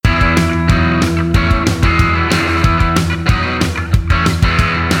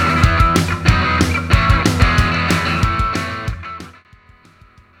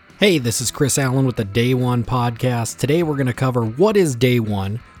Hey, this is Chris Allen with the Day One Podcast. Today we're going to cover what is Day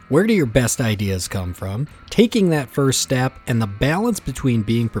One, where do your best ideas come from, taking that first step, and the balance between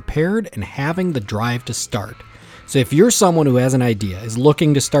being prepared and having the drive to start. So if you're someone who has an idea, is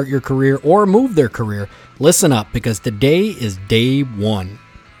looking to start your career or move their career, listen up because today is Day One.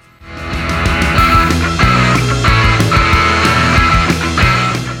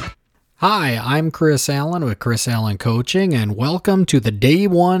 Hi, I'm Chris Allen with Chris Allen Coaching, and welcome to the Day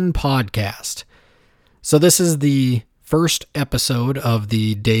One Podcast. So this is the first episode of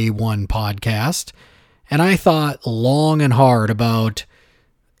the Day One Podcast, and I thought long and hard about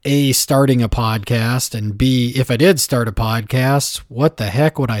A, starting a podcast, and B, if I did start a podcast, what the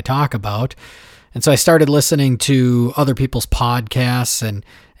heck would I talk about? And so I started listening to other people's podcasts and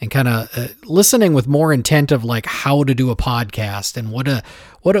kind of listening with more intent of like how to do a podcast and what are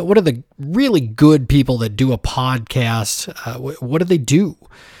the really good people that do a podcast? What do they do?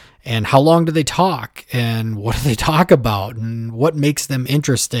 And how long do they talk? And what do they talk about? And what makes them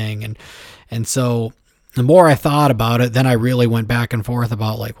interesting? And so the more I thought about it, then I really went back and forth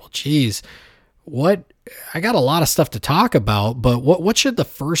about like, well, geez, I got a lot of stuff to talk about, but what should the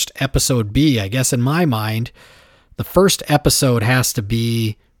first episode be? I guess in my mind, the first episode has to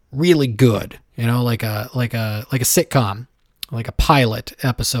be really good, like a sitcom, like a pilot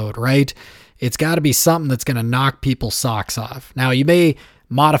episode, right? It's got to be something that's going to knock people's socks off. Now you may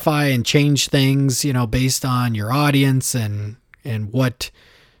modify and change things, based on your audience and what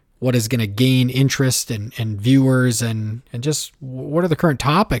is going to gain interest and viewers and just what are the current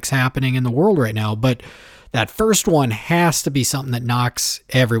topics happening in the world right now. But that first one has to be something that knocks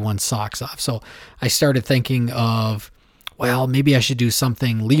everyone's socks off. So I started thinking of, well, maybe I should do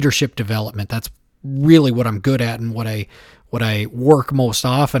something leadership development. That's really what I'm good at and what I work most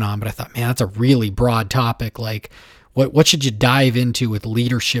often on. But I thought, man, that's a really broad topic. Like what should you dive into with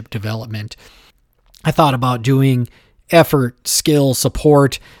leadership development? I thought about doing effort, skill,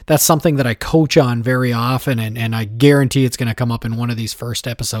 support. That's something that I coach on very often. And I guarantee it's going to come up in one of these first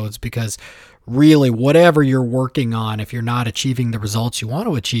episodes because really whatever you're working on, if you're not achieving the results you want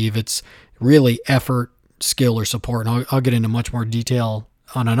to achieve, it's really effort, skill, or support. And I'll get into much more detail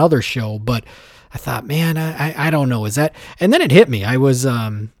on another show, but I thought, man, I don't know. And then it hit me. I was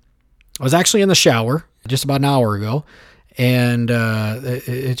actually in the shower just about an hour ago, and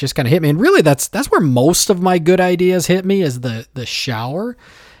it just kind of hit me. And really that's where most of my good ideas hit me, is the shower.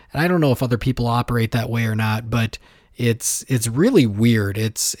 And I don't know if other people operate that way or not, but it's really weird.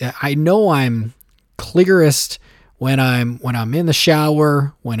 I know I'm clearest when I'm in the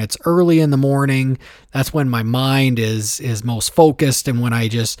shower, when it's early in the morning. That's when my mind is most focused, and when I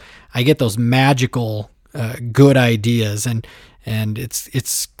get those magical good ideas, and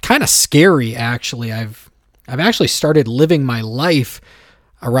it's kind of scary actually. I've actually started living my life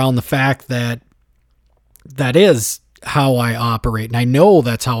around the fact that is how I operate, and I know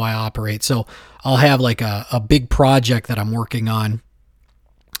that's how I operate. So I'll have like a big project that I'm working on,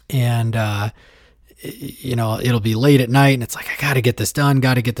 and it'll be late at night and it's like, I got to get this done,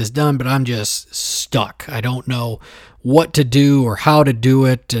 but I'm just stuck. I don't know what to do or how to do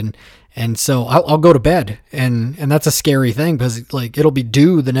it. And so I'll go to bed, and that's a scary thing because like it'll be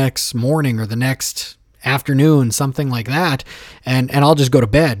due the next morning or the next afternoon, something like that. And I'll just go to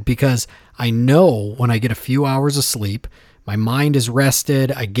bed because I know when I get a few hours of sleep, my mind is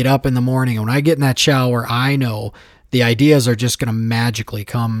rested. I get up in the morning, and when I get in that shower, I know the ideas are just going to magically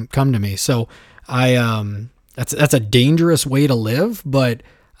come to me. So that's a dangerous way to live, but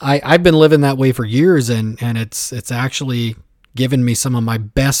I've been living that way for years, and it's actually given me some of my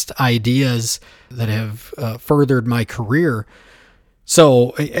best ideas that have furthered my career.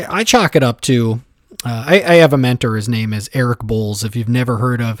 So I chalk it up to, I have a mentor. His name is Eric Boles. If you've never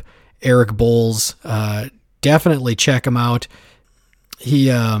heard of Eric Boles, definitely check him out. He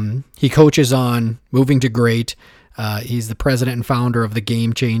coaches on Moving to Great. He's the president and founder of the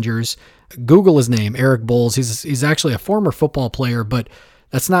Game Changers. Google his name, Eric Boles. He's actually a former football player, but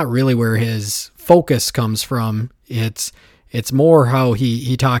that's not really where his focus comes from. It's more how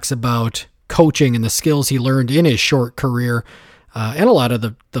he talks about coaching and the skills he learned in his short career, and a lot of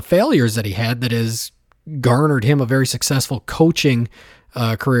the failures that he had that has garnered him a very successful coaching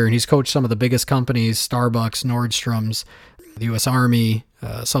career. And he's coached some of the biggest companies, Starbucks, Nordstrom's, the U.S. Army,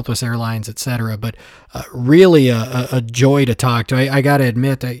 Southwest Airlines, etc. But really a joy to talk to. I got to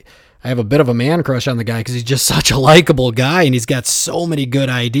admit, I have a bit of a man crush on the guy because he's just such a likable guy and he's got so many good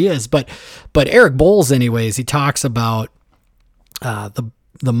ideas. But Eric Boles, anyways, he talks about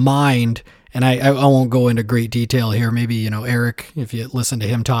the mind And I won't go into great detail here. Maybe, Eric, if you listen to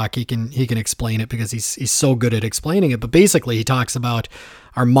him talk, he can explain it because he's so good at explaining it. But basically he talks about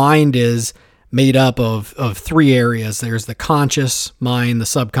our mind is made up of three areas. There's the conscious mind, the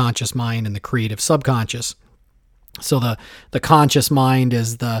subconscious mind, and the creative subconscious. So the conscious mind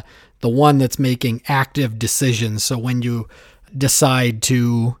is the one that's making active decisions. So when you decide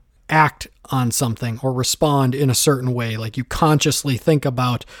to act on something or respond in a certain way, like you consciously think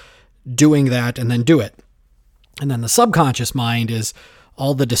about doing that and then do it. And then the subconscious mind is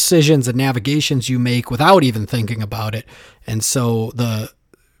all the decisions and navigations you make without even thinking about it. And so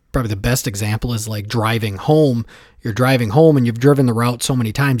probably the best example is like driving home. You're driving home and you've driven the route so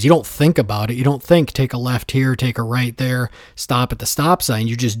many times, you don't think about it. You don't think, take a left here, take a right there, stop at the stop sign.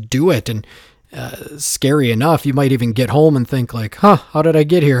 You just do it. And scary enough, you might even get home and think like, how did I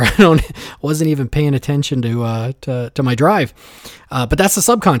get here? Wasn't even paying attention to my drive. But that's the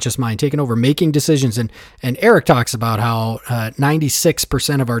subconscious mind taking over, making decisions. And Eric talks about how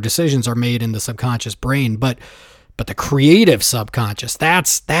 96% of our decisions are made in the subconscious brain, but the creative subconscious,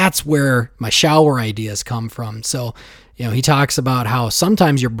 that's where my shower ideas come from. So, he talks about how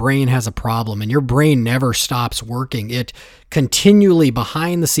sometimes your brain has a problem and your brain never stops working. It continually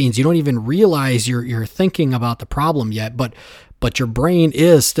behind the scenes, you don't even realize you're thinking about the problem yet, but your brain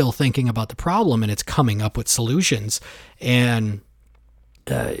is still thinking about the problem and it's coming up with solutions. And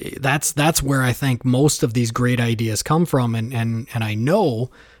that's where I think most of these great ideas come from. And I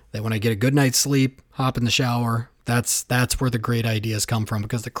know that when I get a good night's sleep, hop in the shower, that's where the great ideas come from,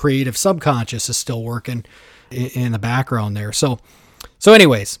 because the creative subconscious is still working in the background there. So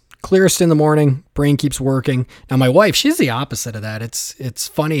anyways, clearest in the morning, brain keeps working. Now my wife, she's the opposite of that. It's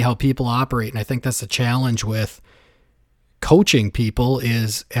funny how people operate. And I think that's the challenge with coaching people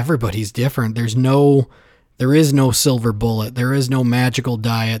is everybody's different. There is no silver bullet. There is no magical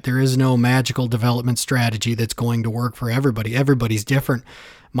diet. There is no magical development strategy that's going to work for everybody. Everybody's different.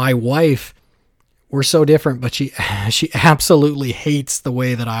 My wife, we're so different, but she absolutely hates the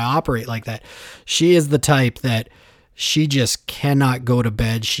way that I operate like that. She is the type that she just cannot go to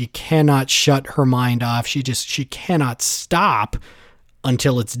bed. She cannot shut her mind off. She cannot stop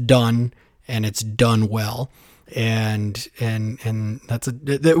until it's done, and it's done well. And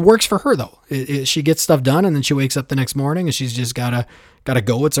it works for her though. She gets stuff done, and then she wakes up the next morning and she's just gotta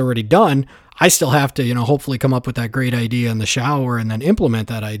go. It's already done. I still have to, hopefully come up with that great idea in the shower and then implement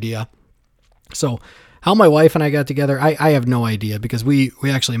that idea. So how my wife and I got together, I have no idea, because we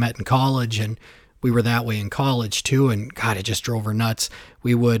actually met in college, and we were that way in college too. And God, it just drove her nuts.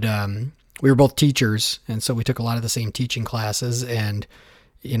 We were both teachers. And so we took a lot of the same teaching classes, and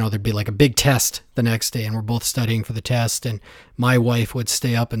there'd be like a big test the next day, and we're both studying for the test. And my wife would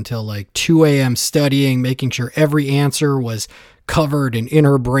stay up until like 2 a.m. studying, making sure every answer was covered and in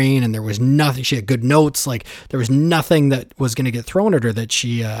her brain, and there was nothing. She had good notes. Like there was nothing that was going to get thrown at her that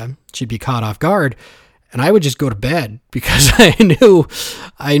she'd be caught off guard. And I would just go to bed, because I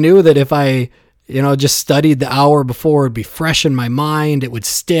knew that if I just studied the hour before, it'd be fresh in my mind. It would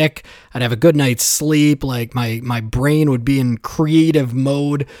stick. I'd have a good night's sleep. Like my brain would be in creative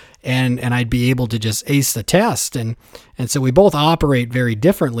mode, and I'd be able to just ace the test. And so we both operate very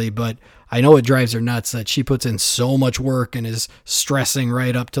differently, but I know it drives her nuts that she puts in so much work and is stressing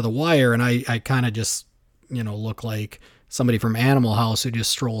right up to the wire. And I kind of just, look like somebody from Animal House who just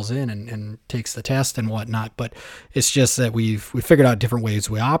strolls in and takes the test and whatnot. But it's just that we figured out different ways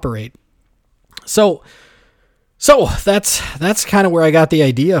we operate. So that's kind of where I got the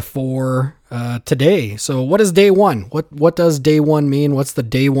idea for today. So what is day one? What does day one mean? What's the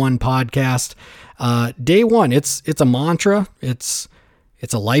day one podcast? Day one, it's a mantra. It's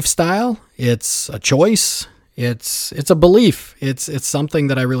a lifestyle. It's a choice. It's a belief. It's something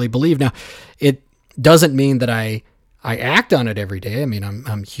that I really believe. Now, it doesn't mean that I act on it every day. I mean,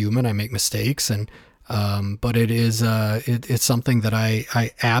 I'm human. I make mistakes, but it is it's something that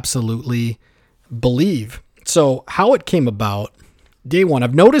I absolutely believe. So how it came about, day one,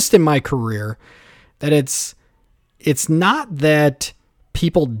 I've noticed in my career that it's not that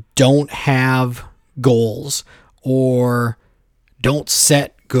people don't have goals or don't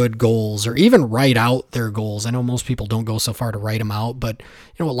set good goals or even write out their goals. I know most people don't go so far to write them out, but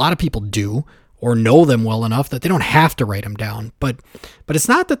a lot of people do, or know them well enough that they don't have to write them down. But it's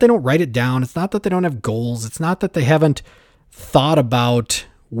not that they don't write it down. It's not that they don't have goals. It's not that they haven't thought about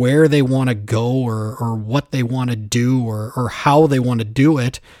where they want to go or what they want to do or how they want to do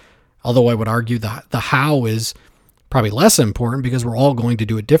it. Although I would argue that the how is probably less important, because we're all going to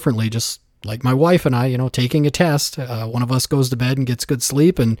do it differently. Just like my wife and I, taking a test, one of us goes to bed and gets good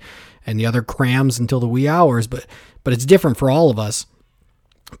sleep, and the other crams until the wee hours, but it's different for all of us.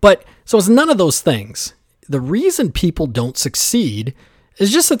 But So it's none of those things. The reason people don't succeed is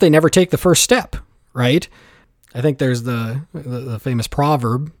just that they never take the first step, right? I think there's the famous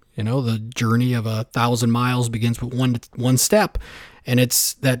proverb, the journey of 1,000 miles begins with one step. And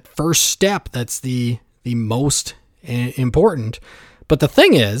it's that first step that's the most important. But the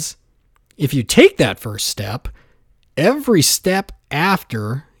thing is, if you take that first step, every step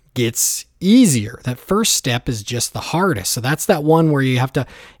after gets easier. That first step is just the hardest. So that's that one where you have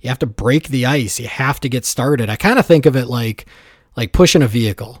to break the ice. You have to get started. I kind of think of it like pushing a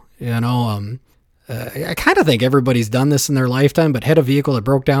vehicle. I kind of think everybody's done this in their lifetime, but had a vehicle that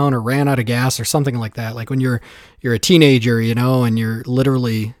broke down or ran out of gas or something like that. Like when you're a teenager, and you're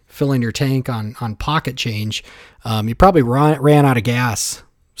literally filling your tank on pocket change, you probably ran out of gas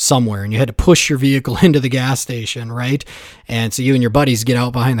somewhere and you had to push your vehicle into the gas station, right? And so you and your buddies get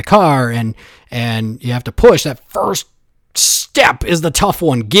out behind the car and you have to push. That first step is the tough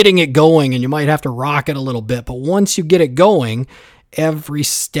one, getting it going, and you might have to rock it a little bit. But once you get it going, every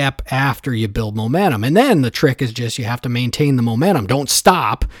step after you build momentum. And then the trick is just you have to maintain the momentum. Don't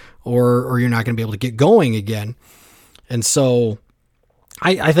stop or you're not going to be able to get going again. And so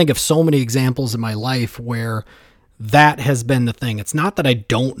I think of so many examples in my life where that has been the thing. It's not that I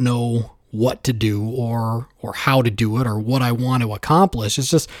don't know what to do or how to do it or what I want to accomplish. It's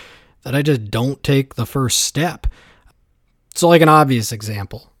just that I just don't take the first step. So like an obvious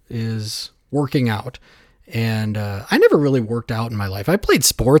example is working out. And I never really worked out in my life. I played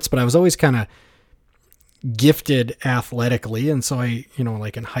sports, but I was always kind of gifted athletically. And so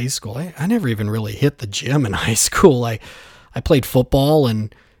like in high school, I never even really hit the gym in high school. I played football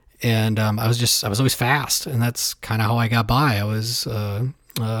and I was always fast, and that's kind of how I got by. I was a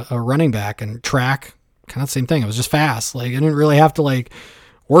running back, and track, kind of the same thing. I was just fast. Like I didn't really have to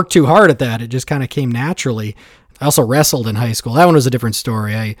work too hard at that. It just kind of came naturally. I also wrestled in high school. That one was a different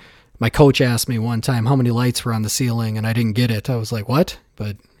story. My coach asked me one time how many lights were on the ceiling, and I didn't get it. I was like, what?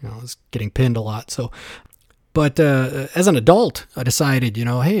 But I was getting pinned a lot. So, but as an adult, I decided,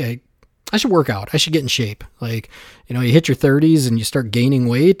 hey, I should work out. I should get in shape. You hit your 30s and you start gaining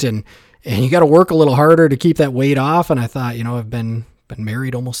weight, and you got to work a little harder to keep that weight off. And I thought, I've been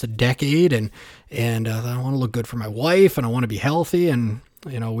married almost a decade, and I want to look good for my wife, and I want to be healthy. And,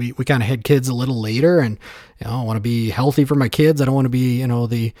 we kind of had kids a little later, and, I want to be healthy for my kids. I don't want to be,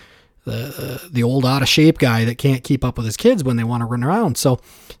 the old out of shape guy that can't keep up with his kids when they want to run around. So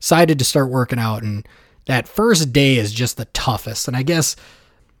decided to start working out. And that first day is just the toughest. And I guess,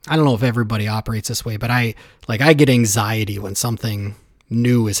 I don't know if everybody operates this way, but I get anxiety when something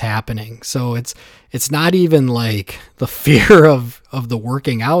new is happening. So it's not even like the fear of the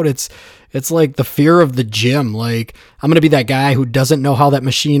working out. It's like the fear of the gym. Like I'm going to be that guy who doesn't know how that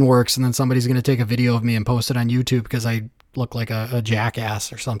machine works. And then somebody's going to take a video of me and post it on YouTube because I look like a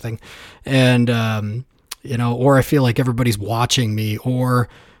jackass or something. And, or I feel like everybody's watching me, or,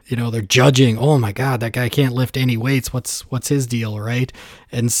 they're judging. Oh my God, that guy can't lift any weights. What's his deal? Right.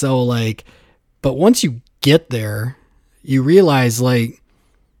 And so but once you get there, you realize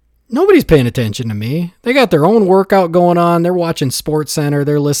nobody's paying attention to me. They got their own workout going on. They're watching SportsCenter.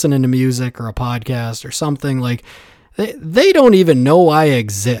 They're listening to music or a podcast or something. They don't even know I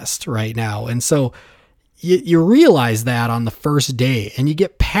exist right now. And so you realize that on the first day, and you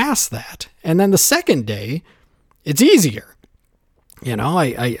get past that. And then the second day, it's easier.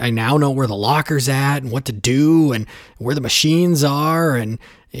 I now know where the locker's at and what to do and where the machines are and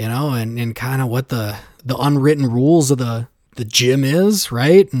kind of what the unwritten rules of the gym is,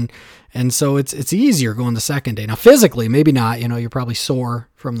 right? And so it's easier going the second day. Now physically, maybe not, you're probably sore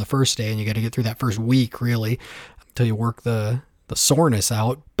from the first day and you got to get through that first week really until you work the soreness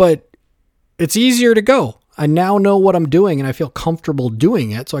out, but it's easier to go. I now know what I'm doing and I feel comfortable doing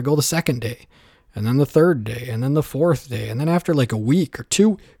it. So I go the second day, and then the third day, and then the fourth day. And then after a week or 2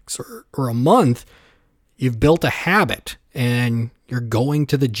 weeks or a month, you've built a habit and you're going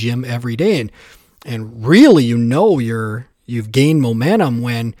to the gym every day. And really, you've gained momentum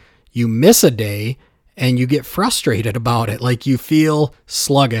when you miss a day and you get frustrated about it. Like you feel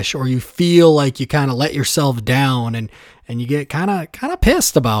sluggish, or you feel like you kind of let yourself down, and you get kind of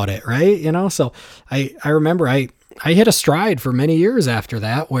pissed about it, right? So I remember I hit a stride for many years after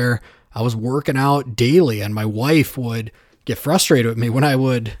that where I was working out daily, and my wife would get frustrated with me when I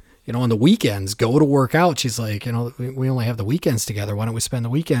would, on the weekends go to work out. She's like, we only have the weekends together. Why don't we spend the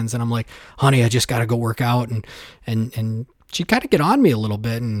weekends? And I'm like, honey, I just got to go work out. And she'd kind of get on me a little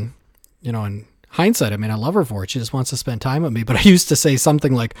bit. And, in hindsight, I love her for it. She just wants to spend time with me. But I used to say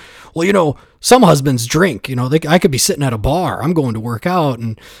something like, well, some husbands drink, I could be sitting at a bar. I'm going to work out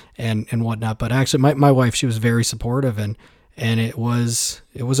and whatnot. But actually my wife, she was very supportive, and and it was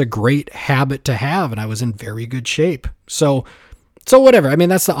a great habit to have, and I was in very good shape. So whatever. I mean,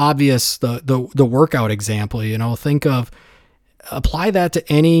 that's the obvious, the workout example, apply that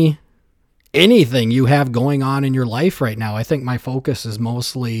to anything you have going on in your life right now. I think my focus is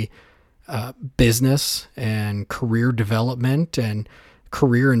mostly business and career development and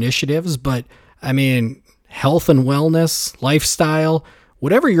career initiatives. But I mean, health and wellness, lifestyle,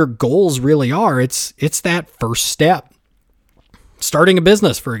 whatever your goals really are, it's that first step. Starting a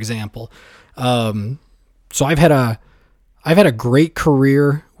business, for example. So I've had a great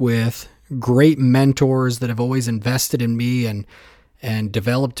career with great mentors that have always invested in me and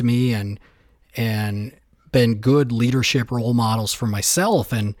developed me and been good leadership role models for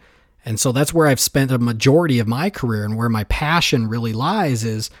myself. And so that's where I've spent a majority of my career, and where my passion really lies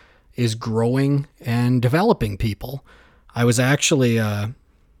is growing and developing people. I was actually a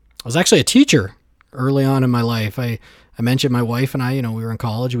teacher early on in my life. I mentioned my wife and I, we were in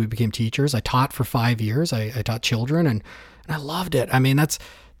college, we became teachers. I taught for 5 years. I taught children and I loved it. I mean, that's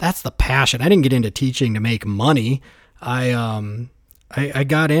the passion. I didn't get into teaching to make money. I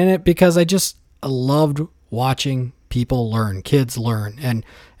got in it because I loved watching people learn, kids learn. And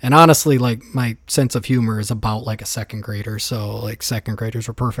honestly, like, my sense of humor is about like a second grader. So like second graders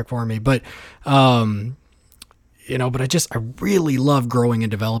were perfect for me, but, but I really love growing and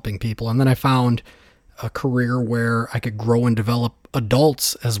developing people. And then I found a career where I could grow and develop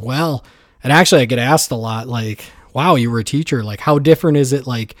adults as well. And actually I get asked a lot, like, wow, you were a teacher. Like, how different is it,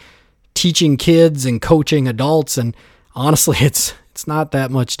 like, teaching kids and coaching adults? And honestly, it's not that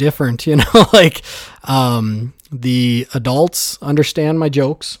much different, like, the adults understand my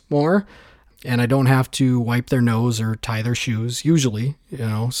jokes more, and I don't have to wipe their nose or tie their shoes usually,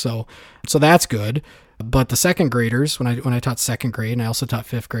 so that's good. But the second graders, when I taught second grade, and I also taught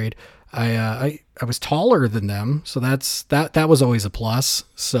fifth grade, I was taller than them. So that was always a plus.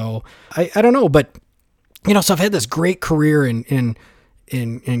 So I don't know, but so I've had this great career in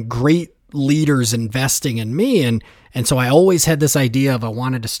great leaders investing in me. And so I always had this idea of, I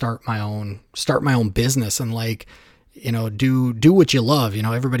wanted to start my own business and, like, do what you love.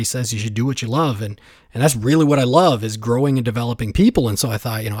 Everybody says you should do what you love. And that's really what I love, is growing and developing people. And so I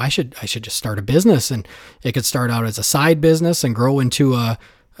thought, I should just start a business, and it could start out as a side business and grow into a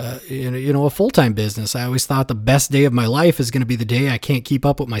full-time business. I always thought the best day of my life is going to be the day I can't keep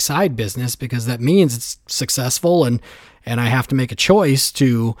up with my side business, because that means it's successful, and I have to make a choice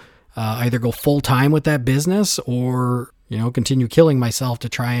to either go full-time with that business or, continue killing myself to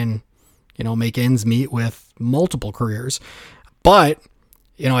try and, make ends meet with multiple careers. But,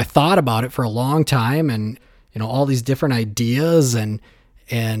 I thought about it for a long time, and, all these different ideas, and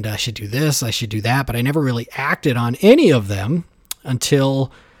I should do this, I should do that, but I never really acted on any of them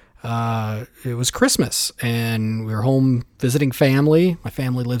until it was Christmas, and we were home visiting family. My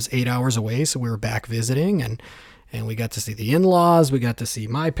family lives 8 hours away, so we were back visiting, and we got to see the in-laws, we got to see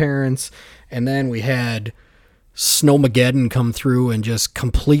my parents, and then we had Snowmageddon come through and just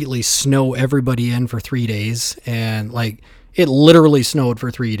completely snow everybody in for 3 days. And, like, it literally snowed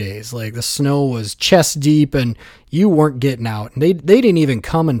for 3 days. Like, the snow was chest deep, and you weren't getting out. And they didn't even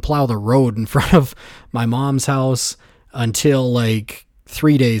come and plow the road in front of my mom's house until, like,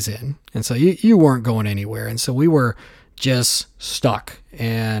 3 days in. And so you weren't going anywhere. And so we were just stuck.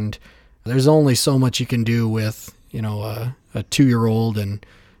 And there's only so much you can do with, a 2-year-old and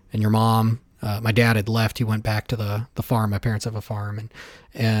your mom. My dad had left. He went back to the farm. My parents have a farm.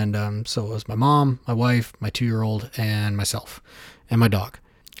 And so it was my mom, my wife, my 2-year-old, and myself, and my dog.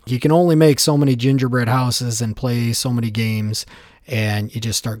 You can only make so many gingerbread houses and play so many games, and you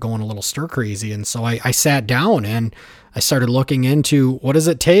just start going a little stir crazy. And so I sat down and I started looking into, what does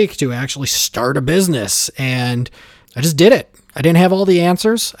it take to actually start a business? And I just did it. I didn't have all the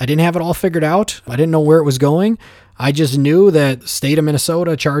answers. I didn't have it all figured out. I didn't know where it was going. I just knew that the state of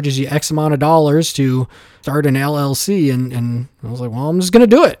Minnesota charges you X amount of dollars to start an LLC. And I was like, well, I'm just going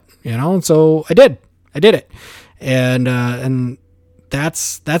to do it, And so I did it. And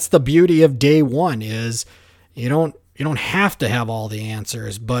that's the beauty of day one, is you don't have to have all the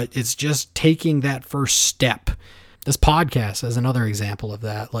answers, but it's just taking that first step. This podcast is another example of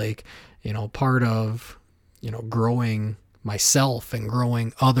that. Like, part of, growing myself and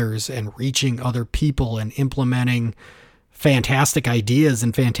growing others and reaching other people and implementing fantastic ideas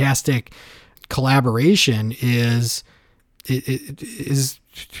and fantastic collaboration is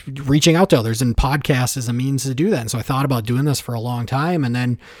reaching out to others, and podcast is a means to do that. And so I thought about doing this for a long time. And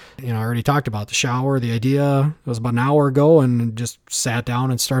then, I already talked about the shower. The idea was about an hour ago, and just sat down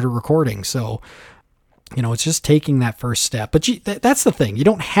and started recording. So It's just taking that first step. But that's the thing. You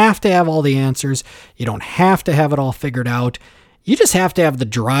don't have to have all the answers. You don't have to have it all figured out. You just have to have the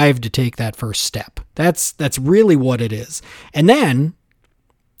drive to take that first step. That's really what it is. And then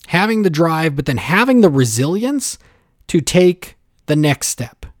having the drive, but then having the resilience to take the next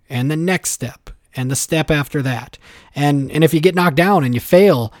step and the next step and the step after that. And if you get knocked down and you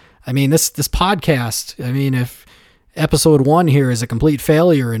fail, this podcast, if episode 1 here is a complete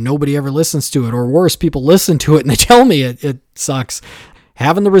failure and nobody ever listens to it, or worse, people listen to it and they tell me it sucks,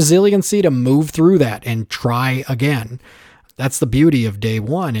 having the resiliency to move through that and try again. That's the beauty of day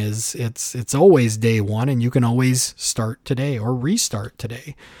one, is it's always day one, and you can always start today or restart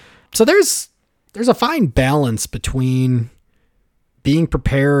today. So there's a fine balance between being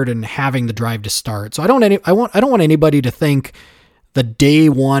prepared and having the drive to start. So I don't want anybody to think the day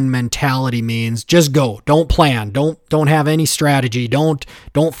one mentality means just go, don't plan, don't have any strategy, don't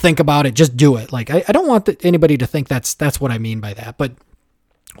think about it, just do it. Like I don't want anybody to think that's what I mean by that. But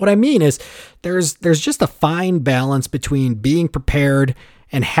what I mean is there's just a fine balance between being prepared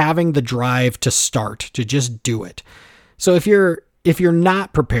and having the drive to start, to just do it. So if you're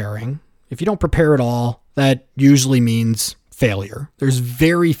not preparing, if you don't prepare at all, that usually means failure. There's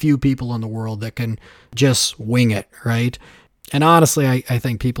very few people in the world that can just wing it, right? And honestly, I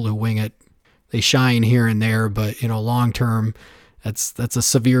think people who wing it, they shine here and there, but long term, that's a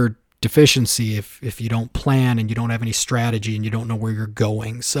severe deficiency if you don't plan and you don't have any strategy and you don't know where you're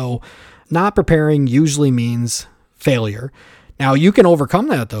going. So not preparing usually means failure. Now you can overcome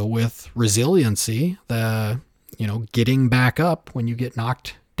that though with resiliency, getting back up when you get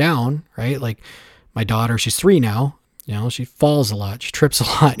knocked down, right? Like my daughter, she's 3 now. She falls a lot, she trips a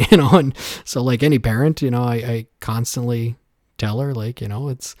lot, and so like any parent, I constantly tell her, like,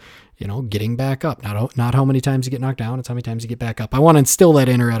 it's, getting back up, not how many times you get knocked down, it's how many times you get back up. I want to instill that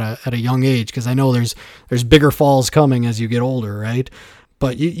in her at a young age, because I know there's bigger falls coming as you get older, right?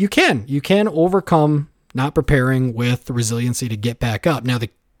 But you can overcome not preparing with the resiliency to get back up. Now, the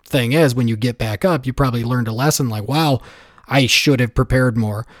thing is, when you get back up, you probably learned a lesson like, wow, I should have prepared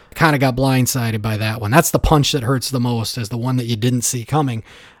more. Kind of got blindsided by that one. That's the punch that hurts the most, is the one that you didn't see coming.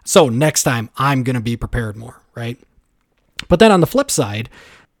 So next time I'm going to be prepared more, right? But then on the flip side,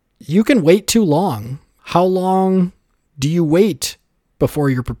 you can wait too long. How long do you wait before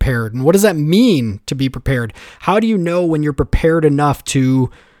you're prepared? And what does that mean to be prepared? How do you know when you're prepared enough to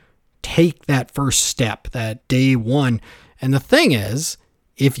take that first step, that day one? And the thing is,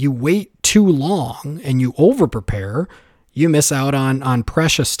 if you wait too long and you over-prepare, you miss out on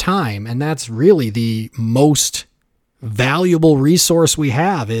precious time. And that's really the most valuable resource we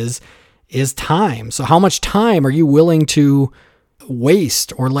have is time. So how much time are you willing to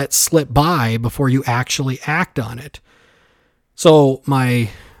waste or let slip by before you actually act on it? So my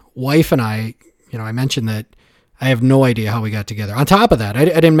wife and I mentioned that I have no idea how we got together. On top of that, I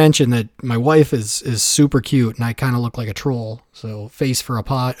didn't mention that my wife is super cute and I kind of look like a troll. So face for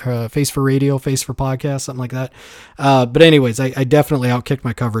radio, face for podcast, something like that. But anyways, I definitely outkicked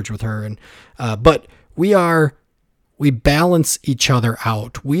my coverage with her. But we balance each other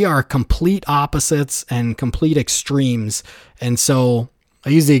out. We are complete opposites and complete extremes. And so I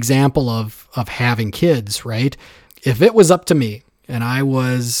use the example of having kids, right? If it was up to me and I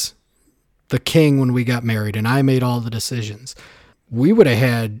was the king when we got married and I made all the decisions, we would have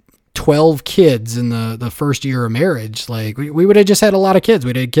had 12 kids in the first year of marriage. Like we would have just had a lot of kids.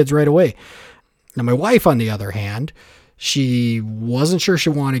 We'd had kids right away. Now my wife, on the other hand, she wasn't sure she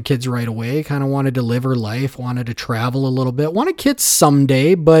wanted kids right away, kind of wanted to live her life, wanted to travel a little bit, wanted kids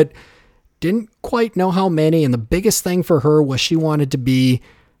someday, but didn't quite know how many. And the biggest thing for her was she wanted to be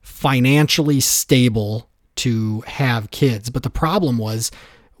financially stable to have kids. But the problem was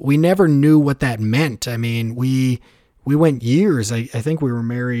we never knew what that meant. I mean, we went years. I think we were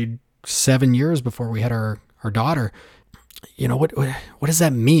married 7 years before we had our daughter. What does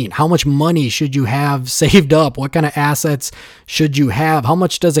that mean? How much money should you have saved up? What kind of assets should you have? How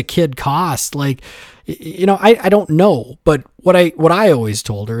much does a kid cost? Like, I don't know. But what I always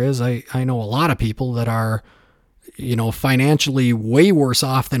told her is I know a lot of people that are, financially way worse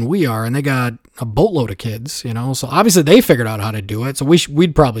off than we are, and they got a boatload of kids, so obviously they figured out how to do it. So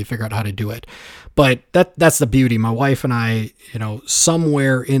we'd probably figure out how to do it. But that's the beauty. My wife and I,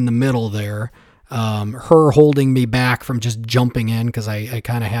 somewhere in the middle there, her holding me back from just jumping in, because I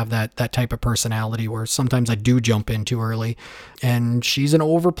kind of have that type of personality where sometimes I do jump in too early, and she's an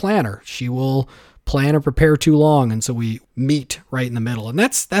over planner. She will plan or prepare too long, and so we meet right in the middle. And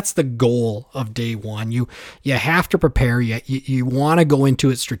that's the goal of day one. You have to prepare. You want to go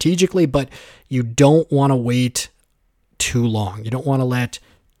into it strategically, but you don't want to wait too long. You don't want to let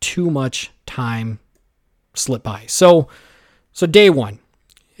too much time slip by. So day one,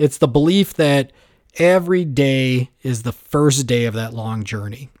 it's the belief that every day is the first day of that long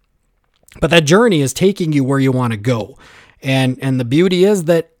journey. But that journey is taking you where you want to go. And the beauty is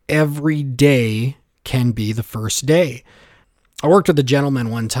that every day can be the first day. I worked with a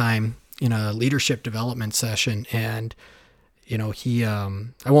gentleman one time in a leadership development session, and he I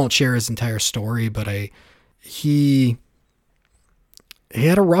won't share his entire story, but he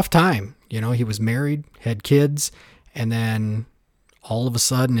had a rough time. He was married, had kids, and then all of a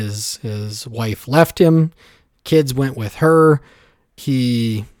sudden his wife left him, kids went with her,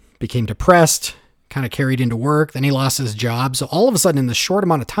 he became depressed, kind of carried into work, then he lost his job. So all of a sudden, in this short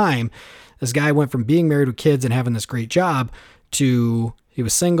amount of time, this guy went from being married with kids and having this great job to he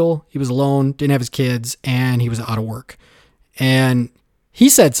was single, he was alone, didn't have his kids, and he was out of work. And he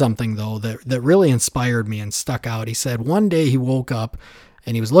said something, though, that really inspired me and stuck out. He said one day he woke up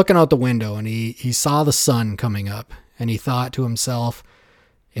and he was looking out the window and he saw the sun coming up, and he thought to himself,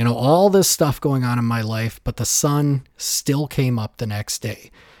 all this stuff going on in my life, but the sun still came up the next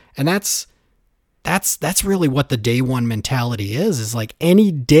day. And that's really what the day one mentality is like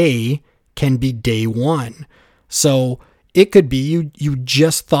any day can be day one. So it could be you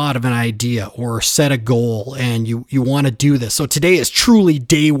just thought of an idea or set a goal and you want to do this. So today is truly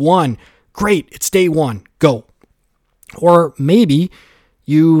day one. Great. It's day one. Go. Or maybe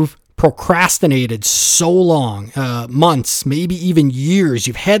you've procrastinated so long, months, maybe even years.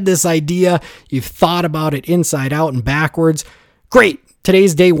 You've had this idea. You've thought about it inside out and backwards. Great.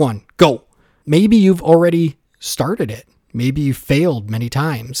 Today's day one. Go. Maybe you've already started it. Maybe you failed many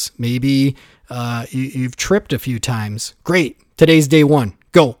times. Maybe you've tripped a few times. Great. Today's day one.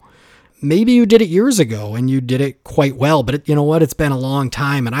 Go. Maybe you did it years ago and you did it quite well, but you know what? It's been a long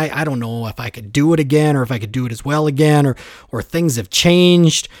time and I don't know if I could do it again or if I could do it as well again or things have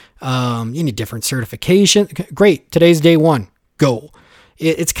changed. You need different certification. Great. Today's day one. Go.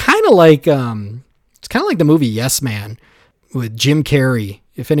 It's kind of like the movie Yes Man with Jim Carrey.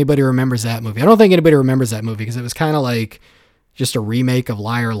 If anybody remembers that movie. I don't think anybody remembers that movie because it was kind of like just a remake of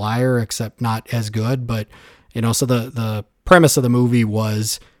Liar Liar, except not as good. But, so the premise of the movie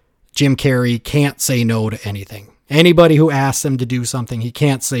was Jim Carrey can't say no to anything. Anybody who asks him to do something, he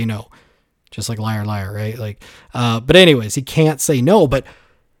can't say no. Just like Liar Liar, right? But anyways, he can't say no. But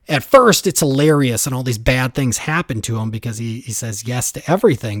at first it's hilarious and all these bad things happen to him because he says yes to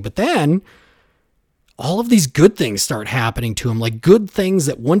everything. But then all of these good things start happening to him, like good things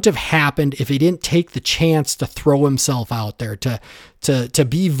that wouldn't have happened if he didn't take the chance to throw himself out there, to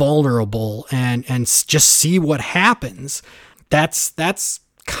be vulnerable and just see what happens. That's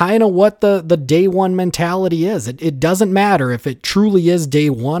kind of what the day one mentality is. It doesn't matter if it truly is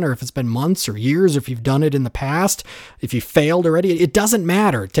day one or if it's been months or years, or if you've done it in the past, if you failed already, it doesn't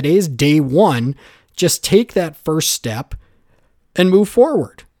matter. Today's day one. Just take that first step and move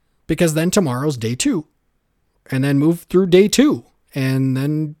forward, because then tomorrow's day two. And then move through day two and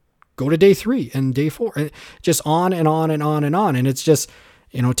then go to day three and day four, and just on and on and on and on. And it's just,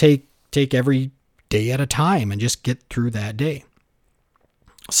 take every day at a time and just get through that day.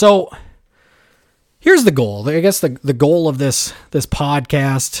 So here's the goal. I guess the goal of this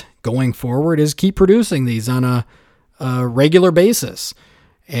podcast going forward is keep producing these on a regular basis.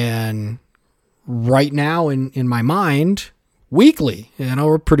 And right now in my mind, weekly,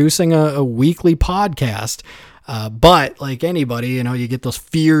 we're producing a weekly podcast. But like anybody, you get those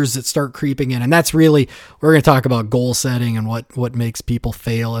fears that start creeping in, and that's really, we're going to talk about goal setting and what makes people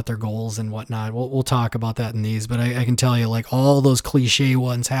fail at their goals and whatnot. We'll talk about that in these, but I can tell you, like, all those cliche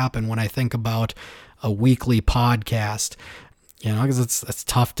ones happen when I think about a weekly podcast, because it's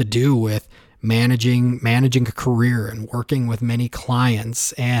tough to do with managing a career and working with many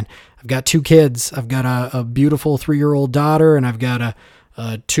clients. And I've got 2 kids. I've got a beautiful 3-year-old daughter, and I've got a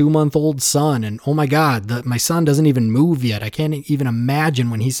 2-month-old son. And oh my God, my son doesn't even move yet. I can't even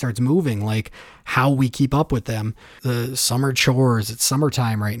imagine when he starts moving, like how we keep up with them. The summer chores, it's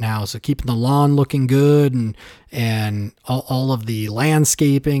summertime right now. So keeping the lawn looking good and all of the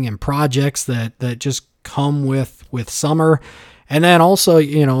landscaping and projects that just come with summer. And then also,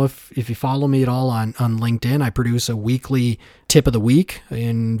 if you follow me at all on LinkedIn, I produce a weekly tip of the week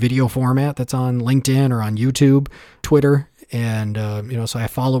in video format that's on LinkedIn or on YouTube, Twitter. And, so I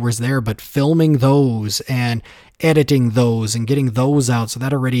have followers there, but filming those and editing those and getting those out. So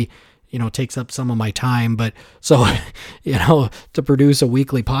that already, takes up some of my time. But so, to produce a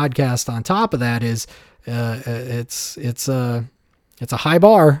weekly podcast on top of that is, it's a high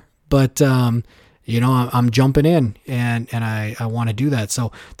bar, but, I'm jumping in and I want to do that.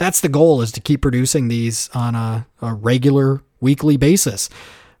 So that's the goal, is to keep producing these on a regular weekly basis.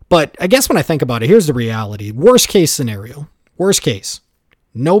 But I guess when I think about it, here's the reality. Worst case scenario. Worst case.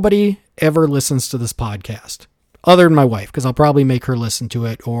 Nobody ever listens to this podcast other than my wife, because I'll probably make her listen to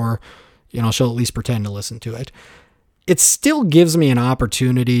it, or, she'll at least pretend to listen to it. It still gives me an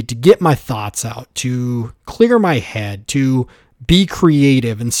opportunity to get my thoughts out, to clear my head, to be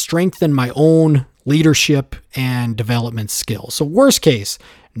creative and strengthen my own leadership and development skills. So worst case,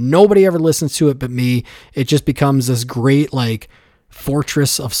 nobody ever listens to it but me. It just becomes this great,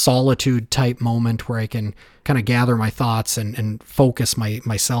 fortress of solitude type moment where I can kind of gather my thoughts and focus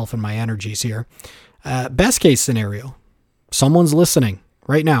myself and my energies here. Best case scenario, someone's listening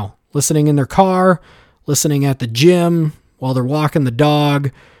right now, listening in their car, listening at the gym, while they're walking the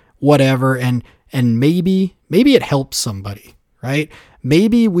dog, whatever. And maybe it helps somebody, right?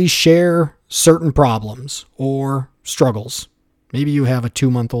 Maybe we share certain problems or struggles. Maybe you have a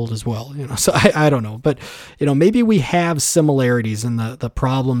 2-month-old as well, so I don't know, but maybe we have similarities in the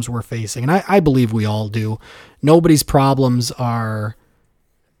problems we're facing. And I believe we all do. Nobody's problems are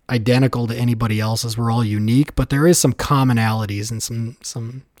identical to anybody else's. We're all unique, but there is some commonalities and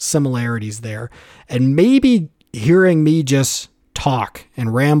some similarities there. And maybe hearing me just talk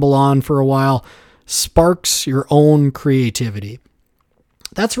and ramble on for a while sparks your own creativity.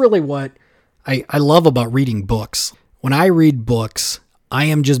 That's really what I love about reading books. When I read books, I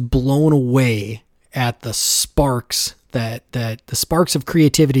am just blown away at the sparks that the sparks of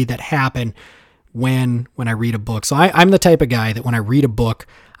creativity that happen when I read a book. So I'm the type of guy that when I read a book,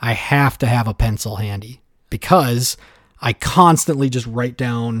 I have to have a pencil handy because I constantly just write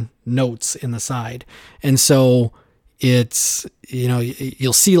down notes in the side. And so it's,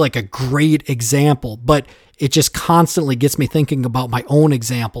 you'll see a great example, but it just constantly gets me thinking about my own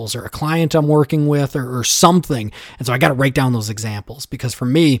examples or a client I'm working with or something. And so I got to write down those examples because for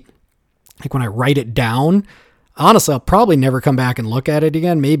me, when I write it down, honestly, I'll probably never come back and look at it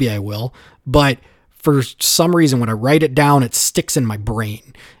again. Maybe I will, but for some reason, when I write it down, it sticks in my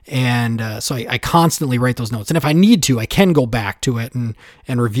brain. And so I constantly write those notes. And if I need to, I can go back to it and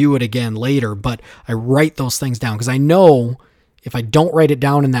review it again later. But I write those things down because I know if I don't write it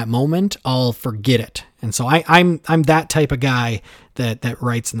down in that moment, I'll forget it. And so I'm that type of guy that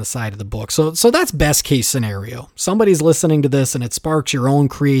writes in the side of the book. So that's best case scenario. Somebody's listening to this and it sparks your own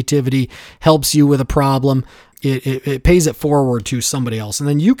creativity, helps you with a problem. It pays it forward to somebody else. And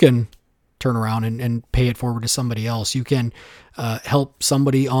then you can turn around and pay it forward to somebody else. You can help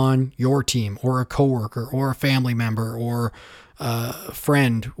somebody on your team or a coworker or a family member or a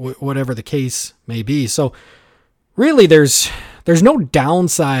friend, whatever the case may be. So really there's no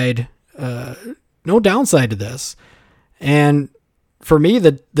downside, to this. And for me,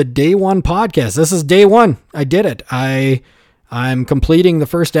 the day one podcast, this is day one. I did it. I'm completing the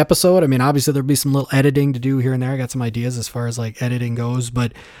first episode. I mean, obviously there'll be some little editing to do here and there. I got some ideas as far as editing goes,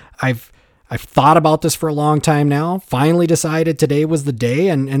 but I've thought about this for a long time now. Finally decided today was the day.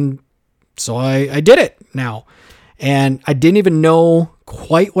 And so I did it now. And I didn't even know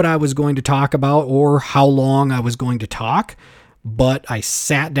quite what I was going to talk about or how long I was going to talk, but I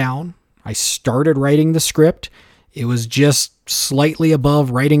sat down, I started writing the script. It was just slightly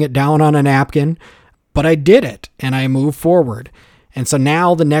above writing it down on a napkin, but I did it and I moved forward. And so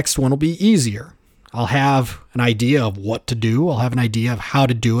now the next one will be easier. I'll have an idea of what to do. I'll have an idea of how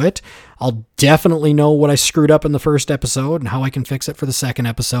to do it. I'll definitely know what I screwed up in the first episode and how I can fix it for the second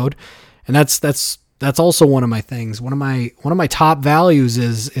episode. And that's also one of my things. One of my top values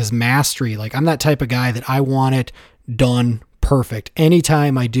is mastery. I'm that type of guy that I want it done perfect.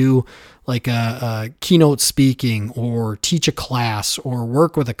 Anytime I do a keynote speaking or teach a class or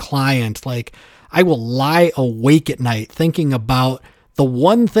work with a client, I will lie awake at night thinking about the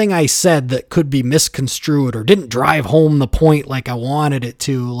one thing I said that could be misconstrued or didn't drive home the point like I wanted it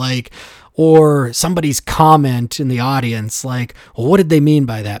to, or somebody's comment in the audience, well, what did they mean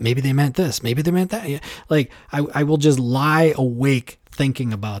by that? Maybe they meant this, maybe they meant that. Yeah. I will just lie awake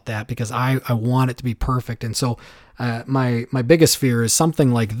thinking about that because I want it to be perfect. And so my biggest fear is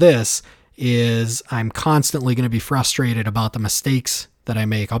something like this is I'm constantly going to be frustrated about the mistakes that I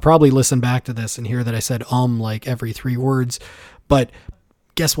make. I'll probably listen back to this and hear that I said every 3 words, but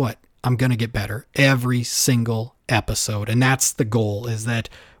guess what? I'm going to get better every single episode. And that's the goal, is that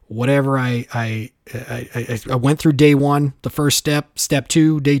whatever I went through day one, the first step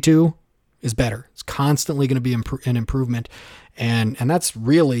 2, day 2 is better. It's constantly going to be an improvement. And that's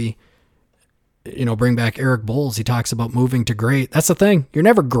really, bring back Eric Bowles. He talks about moving to great. That's the thing. You're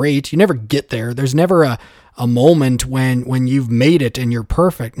never great. You never get there. There's never a moment when you've made it and you're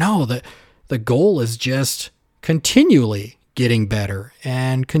perfect. No, the goal is just continually getting better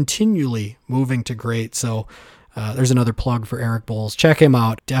and continually moving to great. So There's another plug for Eric Bowles. Check him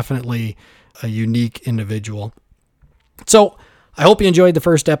out. Definitely a unique individual. So I hope you enjoyed the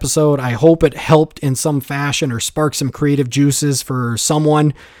first episode. I hope it helped in some fashion or sparked some creative juices for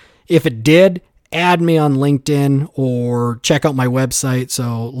someone. If it did, add me on LinkedIn or check out my website.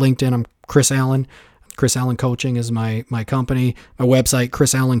 So LinkedIn, I'm Chris Allen. Chris Allen Coaching is my company. My website,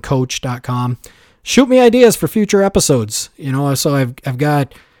 chrisallencoach.com. Shoot me ideas for future episodes. So I've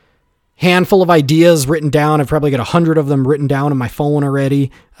got handful of ideas written down. I've probably got 100 of them written down on my phone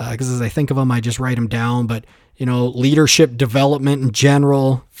already, because as I think of them, I just write them down. But, leadership development in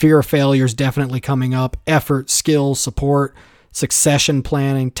general, fear of failure is definitely coming up, effort, skill, support, succession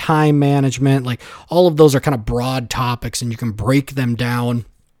planning, time management, like all of those are kind of broad topics, and you can break them down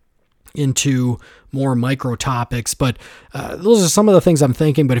into more micro topics. But those are some of the things I'm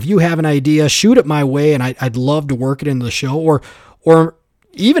thinking. But if you have an idea, shoot it my way, and I'd love to work it into the show, or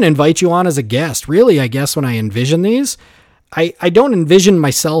even invite you on as a guest. Really, I guess when I envision these, I don't envision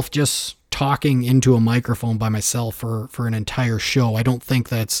myself just talking into a microphone by myself for an entire show. I don't think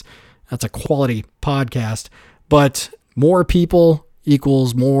that's a quality podcast, but more people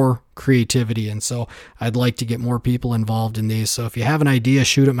equals more creativity. And so I'd like to get more people involved in these. So if you have an idea,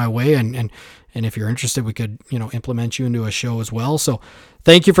 shoot it my way. And if you're interested, we could, implement you into a show as well. So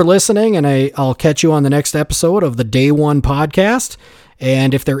thank you for listening. And I'll catch you on the next episode of the Day One podcast.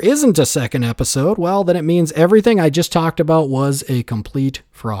 And if there isn't a second episode, well, then it means everything I just talked about was a complete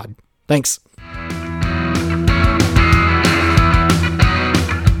fraud. Thanks.